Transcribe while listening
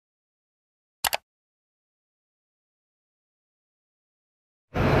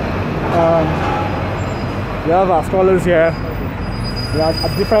We have our scholars here. We are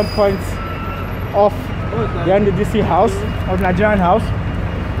at different points of the NDDC house, of Nigerian house.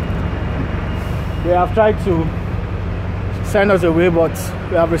 They have tried to send us away, but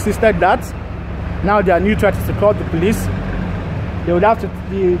we have resisted that. Now their new threat is to call the police. They would have to,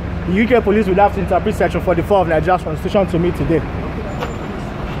 the UK police would have to interpret Section 44 of Nigeria's constitution to me today.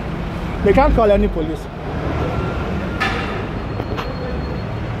 They can't call any police.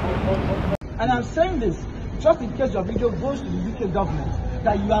 And I'm saying this just in case your video goes to the UK government,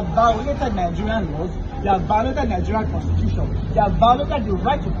 that you have violated Nigerian laws, you have violated Nigerian constitution, you have violated the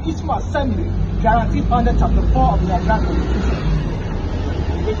right to peaceful assembly guaranteed under Chapter 4 of the Nigerian Constitution.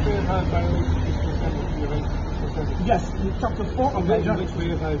 Yes, in Chapter 4 of Nigerian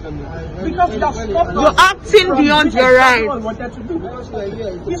Constitution. Because you have stopped. You're acting beyond your rights.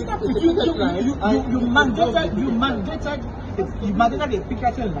 You mandated a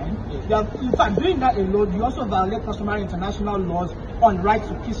picketing line. You have, in fact, doing that alone, you also violate customary international laws on right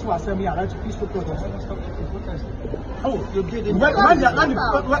to peaceful assembly and right to peaceful protest. Oh, you did it. When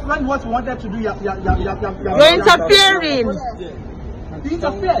what you wanted to do, you're interfering. You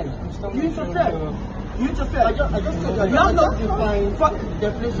interfere. You interfere. You interfere. I just said that you have no define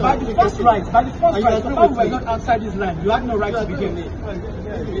definition. By the first right, so far we were not outside this line, you had no right to be here.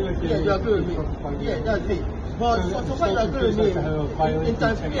 Yeah, you agree with me. Yeah, that's it. But so far you agree with me,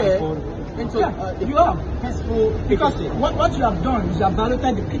 interfere into you are peaceful, because what you have done is you have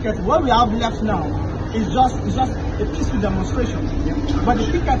violated the picket. What we have left now is just a peaceful demonstration. But the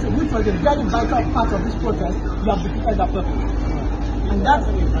picket, which was a very vital part of this protest, you have defeated that purpose. And that's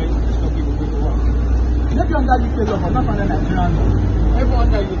maybe under UK law, but not under Nigerian law. Even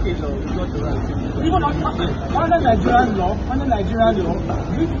under UK law, you got the right. Even under Nigerian law,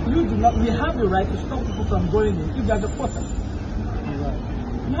 we have the right to stop people from going in if there's a protest.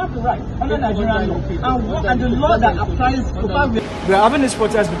 You have the right under Nigerian law. And the law that applies to public. We are having this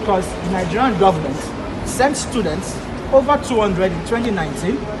protest because the Nigerian government sent students, over 200 in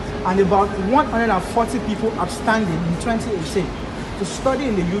 2019, and about 140 people outstanding in 2018. To study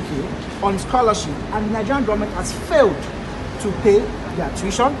in the UK on scholarship, and the Nigerian government has failed to pay their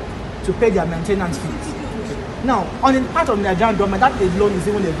tuition, to pay their maintenance fees. Now, on the part of the Nigerian government, that alone is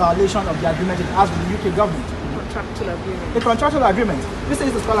even a violation of the agreement it has with the UK government. Contractual agreement. A contractual agreement. This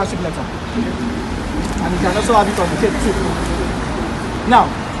is the scholarship letter. And you can also have it on the tape too. Now,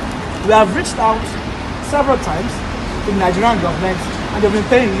 we have reached out several times to the Nigerian government, and they've been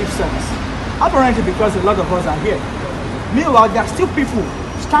paying lip service. Apparently because a lot of us are here. Meanwhile, there are still people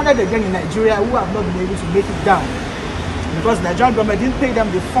stranded again in Nigeria who have not been able to make it down because the Nigerian government didn't pay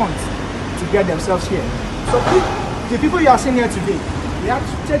them the funds to get themselves here. So the people you are seeing here today, we have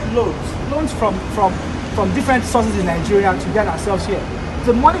to take loans from different sources in Nigeria to get ourselves here.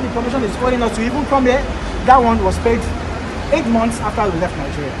 The money the commission is owing us to even come here, that one was paid 8 months after we left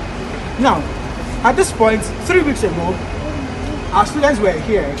Nigeria. Now, at this point, 3 weeks ago, our students were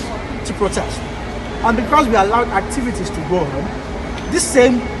here to protest. And because we allowed activities to go on, these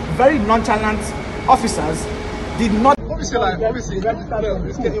same very nonchalant officers did not. Obviously,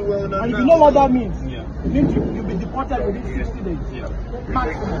 it's getting well known. And you know what that means? Yeah. It means you'll be deported within 60 days. Yeah.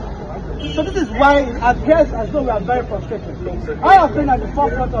 Maximum. So this is why it appears as though we are very frustrated. I have been at the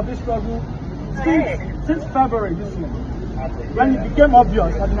forefront of this struggle since February this year, when it became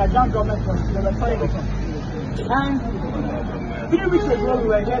obvious that the Nigerian government was trying. And 3 weeks ago, we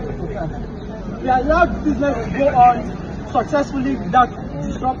were here to protest. We allowed business to go on successfully without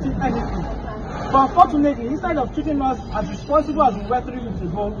disrupting anything. But unfortunately, instead of treating us as responsible as we were 3 weeks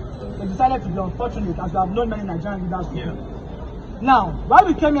ago, they decided to be unfortunate, as we have known many Nigerian leaders do. Yeah. Now, why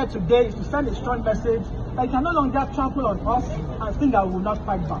we came here today is to send a strong message that you can no longer trample on us and think that we will not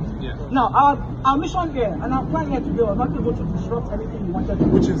fight back. Yeah. Now, our mission here and our plan here today was not able to disrupt anything we wanted to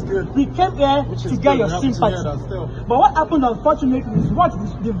do. Which is good. We came here to get your sympathy. But what happened, unfortunately, is what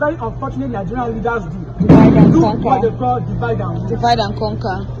the very unfortunate Nigerian leaders do. Divide and conquer. What they call divide and rule. Divide and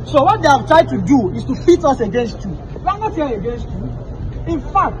conquer. So what they have tried to do is to pit us against you. We are not here against you. In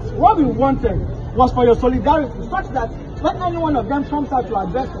fact, what we wanted was for your solidarity, such that when any one of them comes out to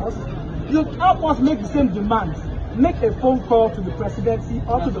address us, you help us make the same demands. Make a phone call to the presidency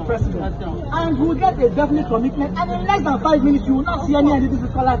or to the president, and we will get a definite commitment. And in less than 5 minutes, you will not see any NDDC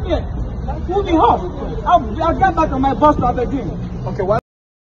scholars here. We'll be off. I'll get back on my bus to Aberdeen. Okay.